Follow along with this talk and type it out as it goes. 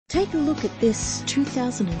Take a look at this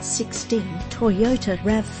 2016 Toyota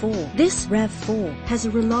RAV4. This RAV4 has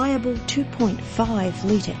a reliable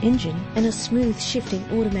 2.5-litre engine and a smooth shifting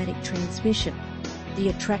automatic transmission. The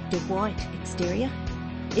attractive white exterior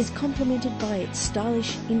is complemented by its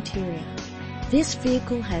stylish interior. This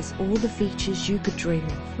vehicle has all the features you could dream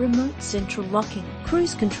of: remote central locking,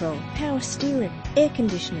 cruise control, power steering, air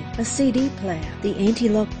conditioning, a CD player. The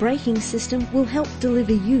anti-lock braking system will help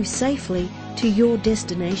deliver you safely to your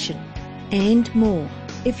destination, and more.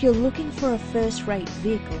 If you're looking for a first-rate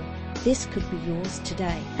vehicle, this could be yours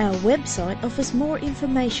today. Our website offers more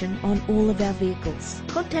information on all of our vehicles.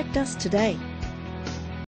 Contact us today.